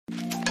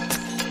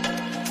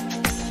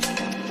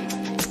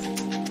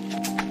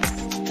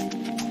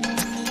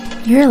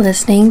You're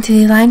listening to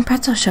the Line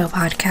Pretzel Show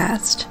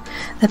podcast,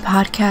 the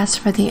podcast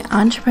for the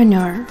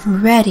entrepreneur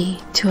ready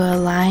to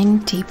align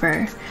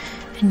deeper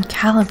and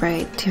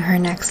calibrate to her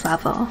next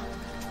level.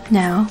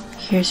 Now,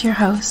 here's your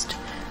host,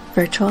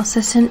 virtual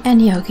assistant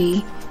and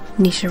yogi,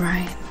 Nisha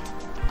Ryan.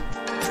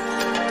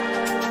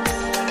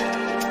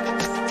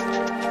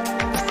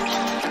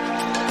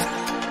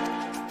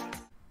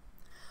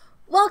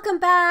 Welcome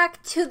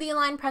back to the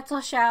Line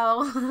Pretzel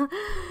Show.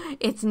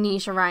 It's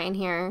Nisha Ryan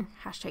here.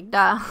 Hashtag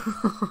duh.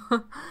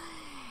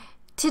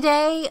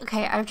 Today,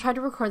 I've tried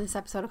to record this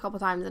episode a couple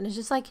times and it's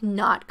just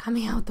not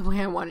coming out the way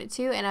I want it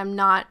to, and I'm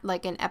not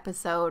an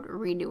episode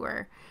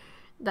redoer.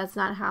 That's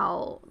not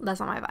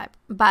my vibe.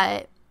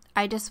 But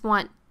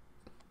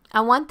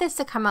I want this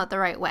to come out the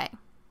right way.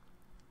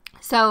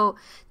 So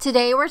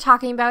today we're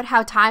talking about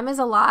how time is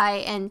a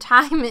lie and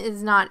time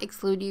does not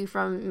exclude you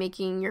from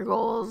making your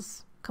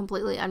goals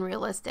completely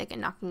unrealistic and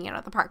knocking it out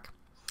of the park.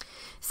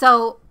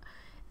 So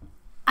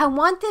I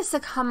want this to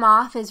come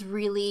off as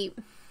really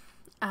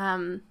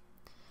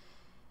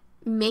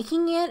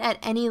making it at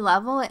any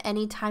level at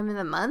any time of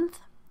the month.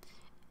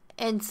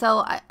 And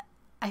so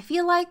I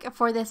feel like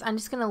for this I'm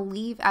just going to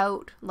leave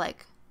out my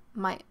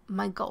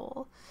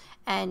goal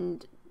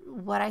and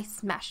what I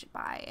smashed it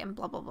by and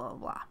blah blah blah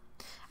blah.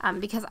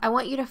 Because I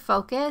want you to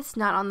focus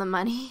not on the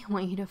money. I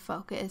want you to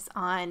focus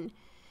on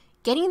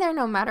getting there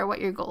no matter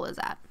what your goal is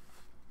at.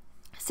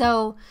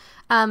 So,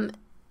 we're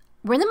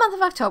in the month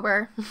of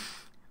October.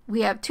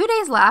 We have 2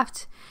 days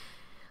left.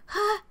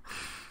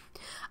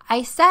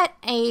 I set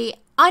a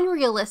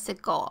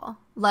unrealistic goal,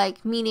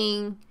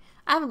 meaning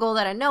I have a goal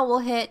that I know will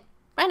hit.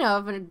 I know I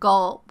have a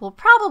goal will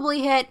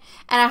probably hit,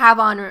 and I have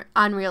an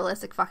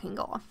unrealistic fucking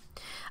goal.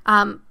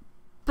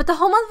 But the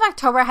whole month of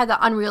October, I had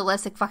the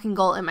unrealistic fucking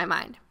goal in my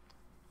mind.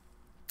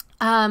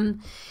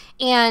 And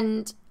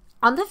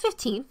on the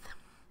 15th,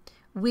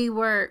 we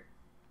were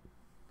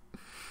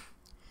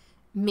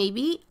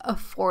maybe a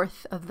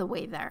fourth of the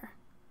way there.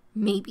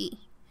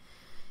 Maybe.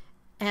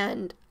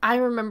 And I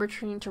remember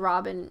turning to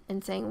Rob and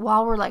saying,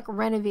 while we're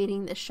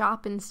renovating the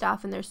shop and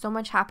stuff, and there's so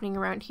much happening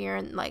around here,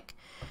 and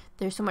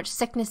there's so much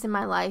sickness in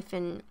my life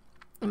and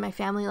in my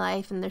family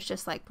life, and there's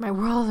just my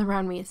world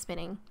around me is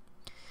spinning.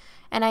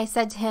 And I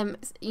said to him,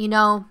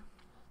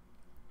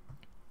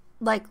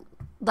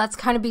 let's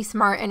kind of be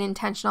smart and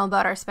intentional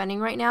about our spending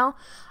right now.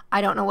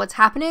 I don't know what's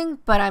happening,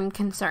 but I'm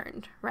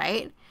concerned,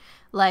 right?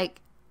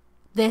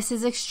 This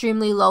is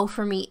extremely low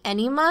for me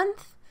any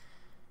month.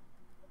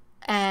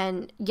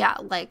 And yeah,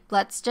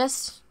 let's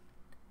just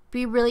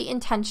be really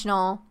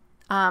intentional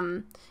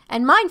and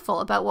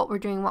mindful about what we're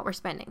doing, what we're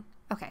spending.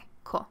 Okay,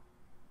 cool.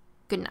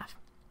 Good enough.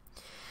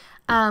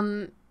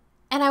 And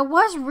I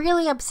was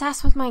really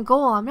obsessed with my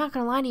goal. I'm not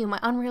going to lie to you. My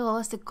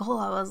unrealistic goal,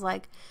 I was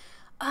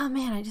oh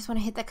man, I just want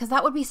to hit that because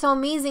that would be so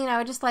amazing. And I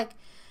would just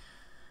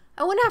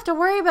I wouldn't have to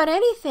worry about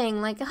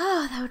anything.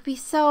 That would be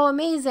so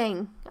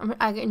amazing.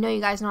 I know you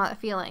guys know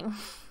that feeling.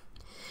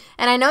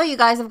 And I know you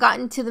guys have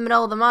gotten to the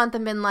middle of the month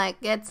and been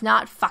it's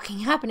not fucking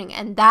happening.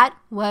 And that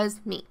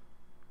was me.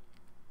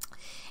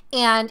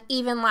 And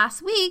even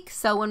last week,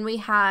 so when we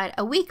had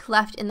a week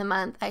left in the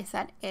month, I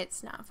said,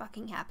 it's not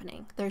fucking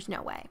happening. There's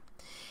no way.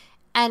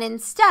 And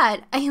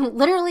instead,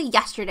 literally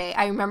yesterday,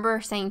 I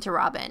remember saying to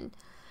Robin,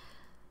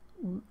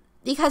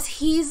 because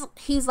he's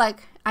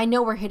I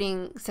know we're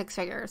hitting six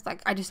figures.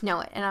 I just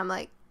know it. And I'm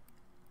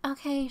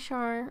okay,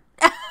 sure.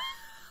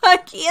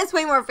 He has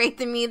way more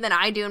faith in me than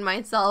I do in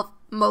myself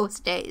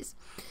most days.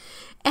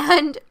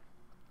 And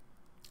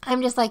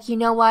I'm just you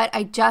know what?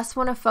 I just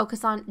want to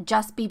focus on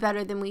just be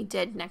better than we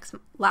did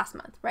last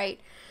month, right?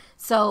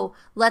 So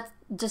let's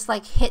just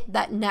hit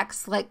that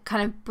next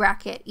kind of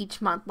bracket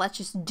each month. Let's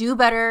just do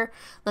better.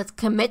 Let's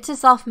commit to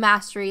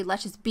self-mastery.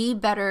 Let's just be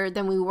better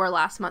than we were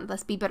last month.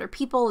 Let's be better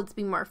people. Let's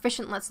be more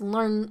efficient. Let's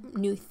learn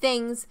new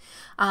things.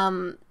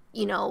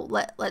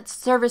 Let's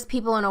service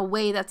people in a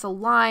way that's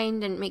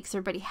aligned and makes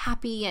everybody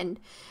happy and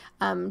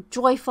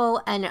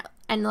joyful. And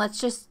let's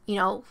just,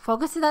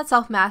 focus on that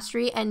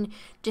self-mastery. And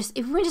just,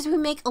 if we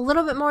make a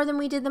little bit more than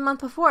we did the month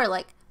before,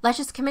 let's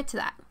just commit to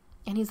that.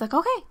 And he's okay,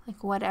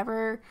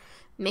 whatever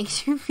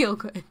makes you feel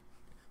good.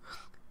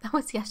 That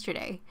was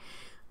yesterday.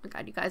 Oh my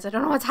God, you guys, I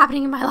don't know what's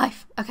happening in my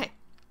life. Okay.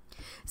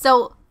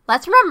 So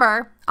let's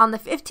remember on the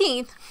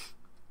 15th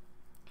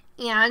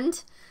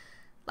and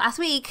last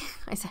week,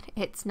 I said,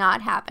 it's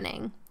not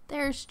happening.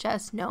 There's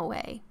just no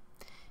way.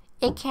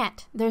 It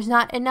can't. There's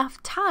not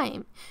enough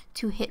time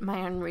to hit my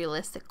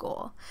unrealistic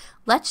goal.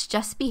 Let's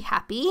just be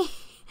happy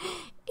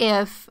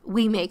if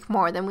we make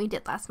more than we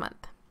did last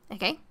month.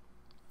 Okay?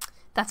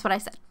 That's what I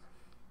said.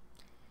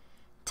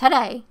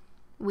 Today,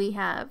 we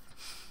have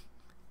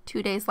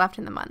 2 days left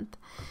in the month.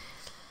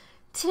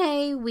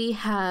 Today, we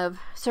have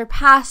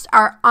surpassed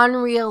our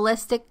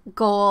unrealistic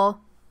goal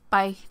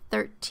by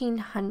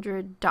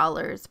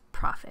 $1,300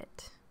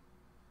 profit.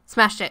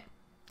 Smashed it.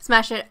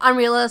 Smash it.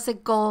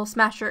 Unrealistic goal.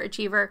 Smasher.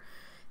 Achiever.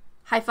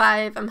 High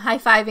five. I'm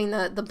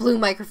high-fiving the blue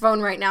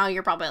microphone right now.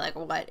 You're probably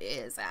what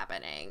is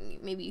happening?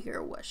 Maybe you hear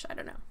a whoosh. I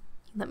don't know.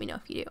 Let me know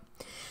if you do.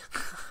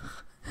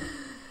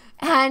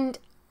 And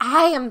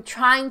I am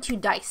trying to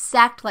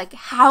dissect, like,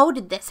 how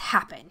did this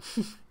happen?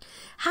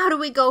 How do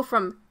we go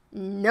from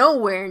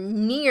nowhere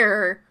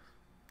near,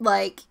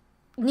 like,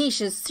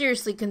 Nisha's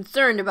seriously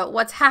concerned about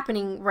what's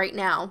happening right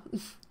now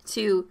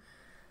to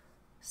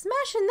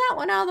smashing that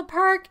one out of the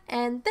park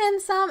and then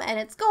some, and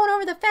it's going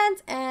over the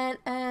fence,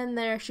 and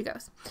there she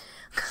goes.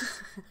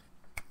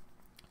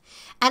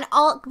 And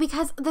all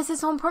because this is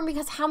so important,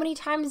 because how many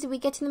times do we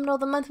get to the middle of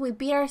the month and we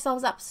beat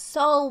ourselves up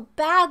so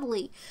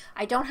badly?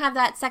 I don't have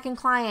that second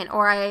client,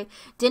 or I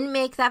didn't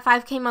make that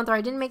 5K month, or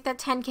I didn't make that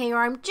 10K,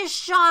 or I'm just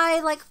shy,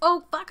 like,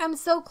 oh fuck, I'm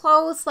so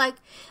close, like,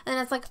 and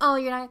it's like, oh,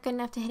 you're not good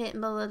enough to hit it,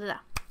 and blah blah blah.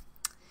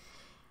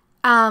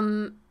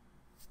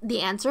 The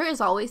answer is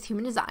always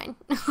human design.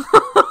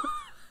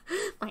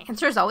 My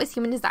answer is always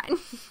human design.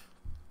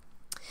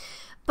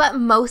 But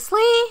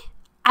mostly,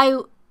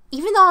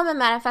 even though I'm a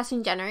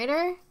manifesting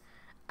generator,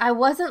 I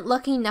wasn't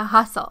looking to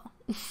hustle.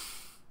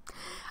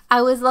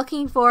 I was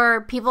looking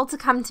for people to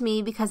come to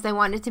me because they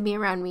wanted to be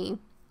around me.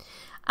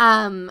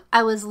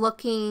 I was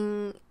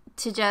looking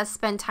to just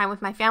spend time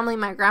with my family.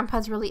 My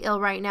grandpa's really ill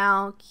right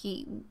now.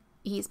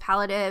 He's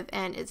palliative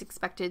and is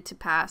expected to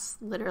pass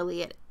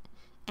literally at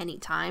any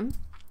time.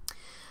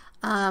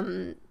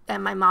 And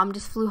my mom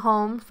just flew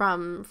home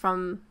from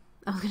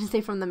I was going to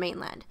say from the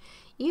mainland.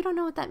 You don't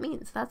know what that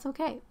means. That's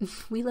okay.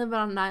 We live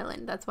on an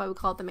island. That's why we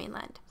call it the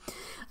mainland.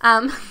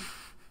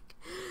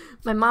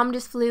 My mom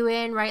just flew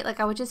in, right?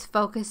 Like, I was just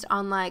focused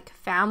on, like,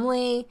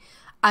 family.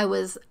 I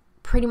was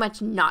pretty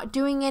much not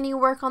doing any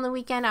work on the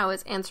weekend. I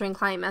was answering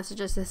client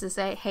messages just to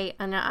say, hey,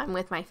 I'm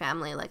with my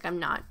family. Like, I'm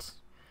not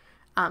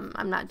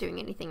doing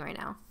anything right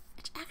now.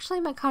 Which actually,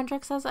 my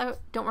contract says I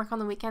don't work on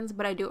the weekends,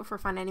 but I do it for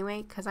fun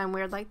anyway, because I'm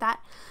weird like that.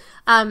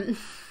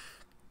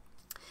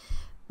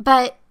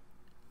 But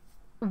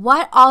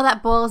what all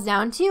that boils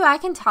down to, I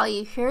can tell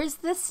you, here's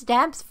the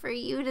steps for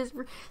you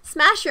to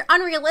smash your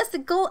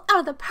unrealistic goal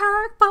out of the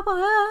park, blah,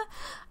 blah,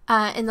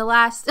 blah. In the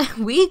last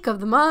week of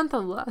the month,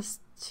 or the last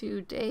 2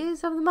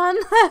 days of the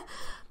month,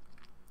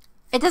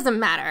 it doesn't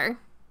matter.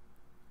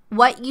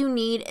 What you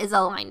need is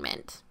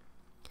alignment.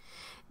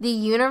 The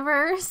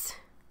universe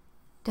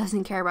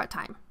doesn't care about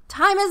time.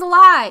 Time is a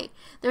lie.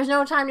 There's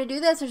no time to do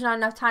this. There's not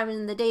enough time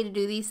in the day to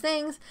do these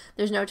things.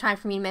 There's no time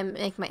for me to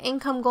make my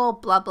income goal,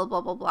 blah, blah,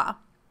 blah, blah, blah.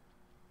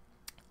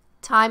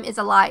 Time is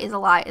a lie, is a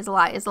lie, is a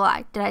lie, is a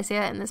lie. Did I say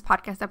that in this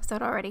podcast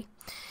episode already?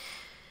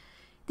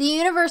 The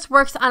universe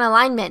works on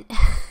alignment.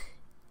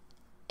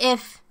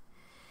 If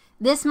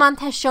this month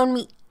has shown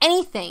me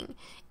anything,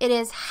 it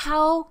is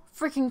how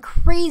freaking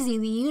crazy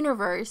the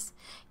universe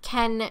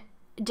can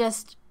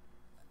just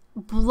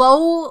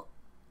blow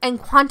and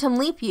quantum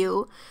leap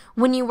you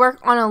when you work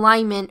on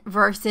alignment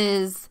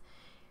versus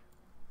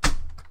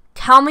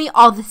tell me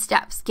all the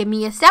steps. Give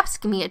me a steps,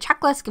 give me a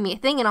checklist, give me a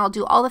thing, and I'll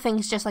do all the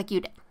things just like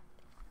you did.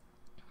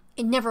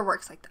 It never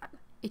works like that.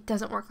 It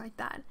doesn't work like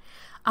that.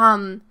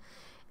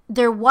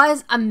 There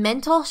was a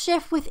mental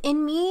shift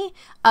within me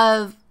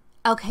of,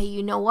 okay,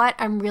 you know what?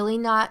 I'm really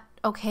not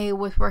okay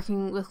with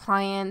working with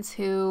clients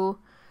who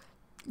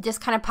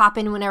just kind of pop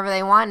in whenever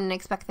they want and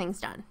expect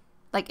things done,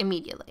 like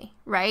immediately,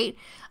 right?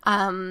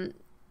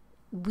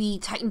 We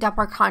tightened up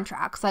our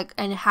contracts, like,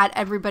 and had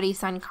everybody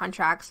sign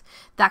contracts,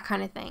 that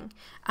kind of thing.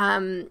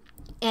 And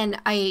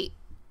I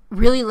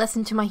really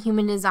listened to my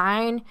human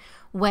design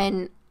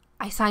when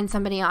I signed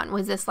somebody on.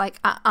 Was this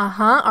like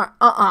or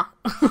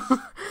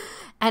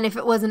And if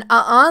it was an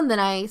then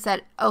I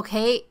said,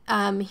 okay,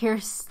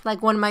 here's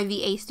like one of my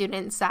VA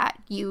students that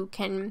you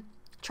can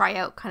try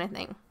out, kind of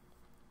thing.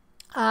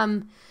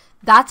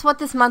 That's what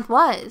this month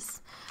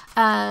was.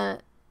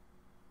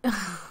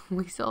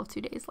 We still have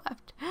 2 days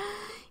left.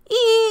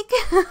 Eek!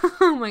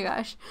 Oh my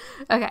gosh.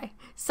 Okay,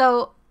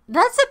 so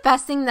that's the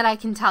best thing that I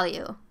can tell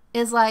you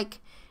is, like,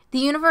 the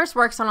universe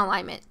works on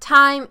alignment.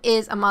 Time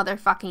is a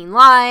motherfucking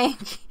lie.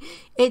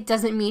 It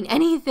doesn't mean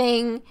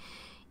anything.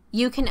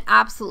 You can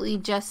absolutely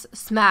just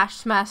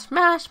smash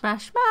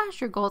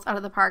your goals out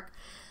of the park.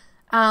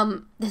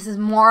 This is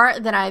more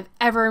than I've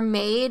ever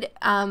made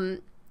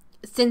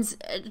since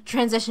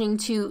transitioning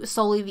to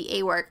solely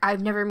VA work.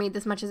 I've never made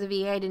this much as a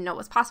VA. I didn't know it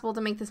was possible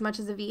to make this much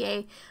as a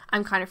VA.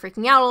 I'm kind of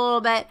freaking out a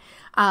little bit.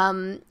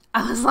 I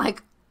was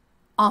like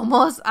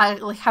almost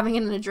like having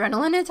an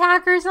adrenaline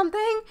attack or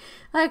something.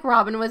 Like,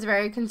 Robin was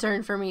very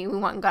concerned for me. We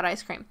went and got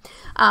ice cream.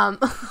 I'm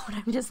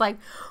just like,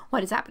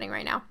 what is happening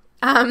right now?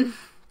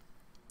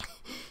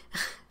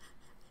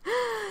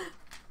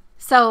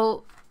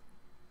 So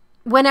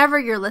whenever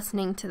you're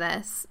listening to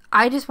this,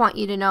 I just want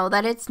you to know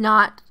that it's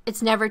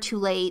never too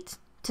late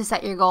to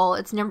set your goal.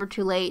 It's never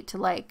too late to,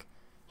 like,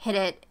 hit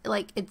it.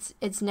 Like,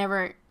 it's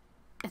never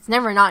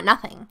not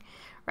nothing,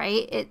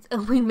 right?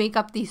 We make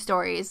up these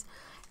stories.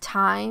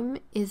 Time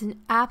is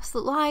an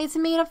absolute lie. It's a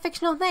made up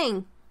fictional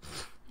thing.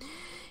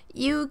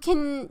 You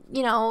can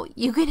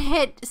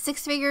hit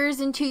 6 figures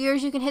in 2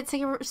 years. You can hit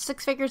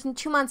 6 figures in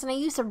 2 months. And I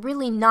used to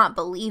really not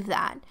believe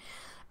that.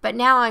 But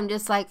now I'm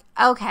just like,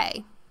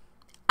 okay,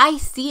 I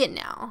see it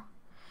now.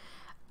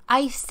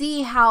 I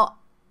see how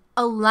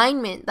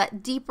alignment,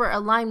 that deeper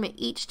alignment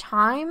each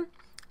time,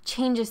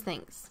 changes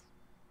things.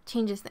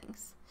 changes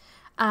things.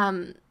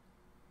 God,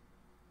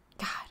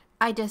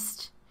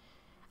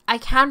 I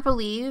can't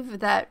believe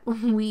that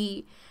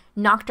we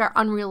knocked our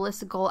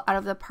unrealistic goal out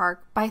of the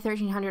park by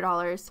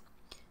 $1,300,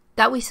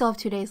 that we still have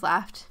 2 days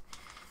left,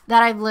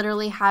 that I've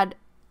literally had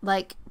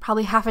like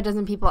probably half a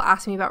dozen people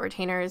ask me about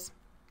retainers,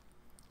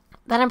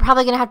 that I'm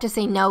probably going to have to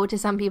say no to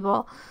some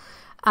people.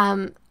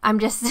 I'm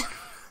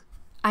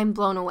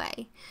blown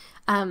away.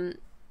 I'm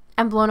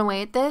blown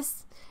away at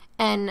this,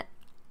 and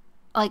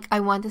like, I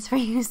want this for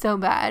you so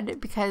bad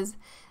because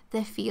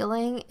the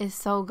feeling is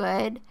so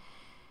good.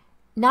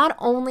 Not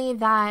only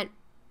that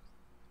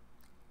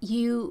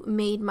you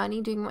made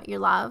money doing what you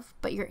love,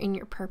 but you're in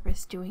your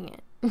purpose doing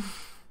it.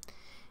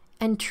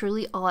 And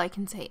truly all I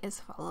can say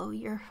is follow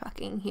your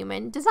fucking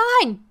human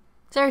design.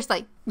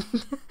 Seriously.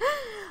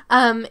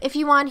 If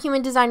you want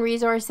human design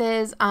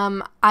resources,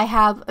 I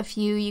have a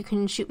few. You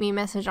can shoot me a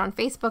message on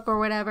Facebook or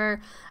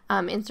whatever.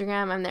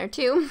 Instagram, I'm there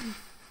too.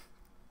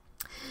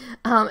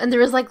 And there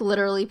was like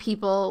literally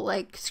people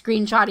like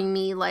screenshotting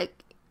me,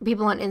 like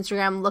people on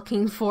Instagram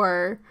looking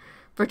for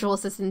virtual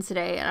assistants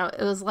today. And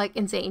it was like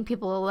insane.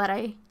 People that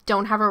I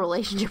don't have a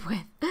relationship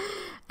with.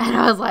 And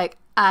I was like,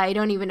 I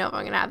don't even know if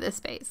I'm going to have this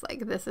space.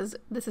 Like, this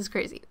is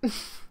crazy.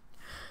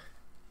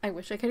 I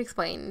wish I could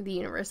explain the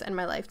universe and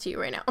my life to you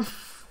right now.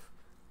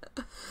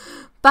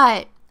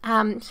 But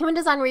human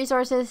design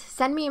resources,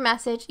 send me a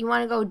message. You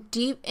want to go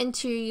deep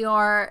into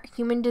your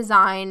human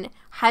design,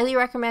 highly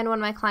recommend one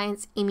of my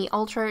clients, Amy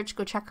Ulchurch.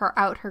 Go check her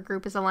out. Her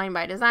group is Aligned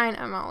by Design.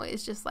 I'm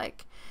always just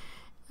like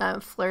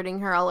flirting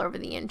her all over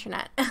the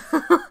internet.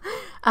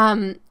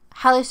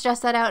 Highly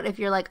suggest that out. If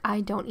you're like,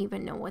 I don't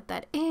even know what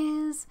that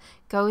is,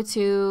 go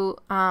to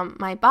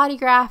my body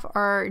graph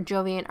or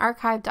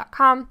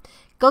jovianarchive.com.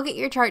 Go get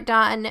your chart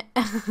done.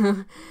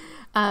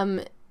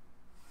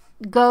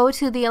 Go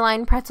to the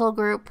Aligned Pretzel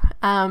group,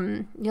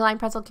 the Aligned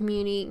Pretzel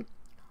community,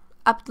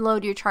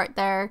 upload your chart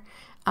there.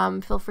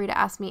 Feel free to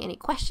ask me any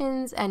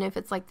questions, and if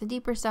it's like the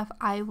deeper stuff,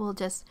 I will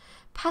just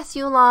pass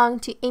you along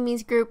to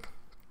Amy's group.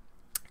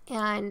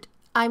 And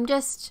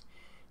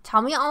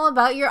tell me all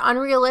about your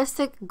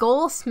unrealistic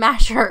goal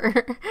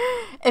smasher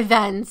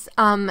events.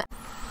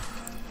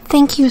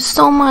 Thank you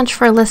so much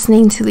for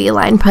listening to the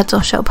Aligned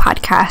Pretzel Show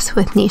podcast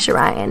with Nisha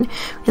Ryan.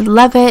 We'd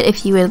love it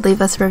if you would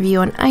leave us a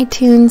review on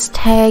iTunes,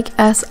 tag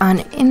us on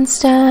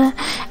Insta,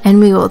 and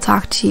we will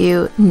talk to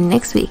you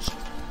next week.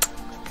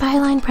 Bye,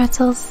 Aligned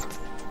Pretzels.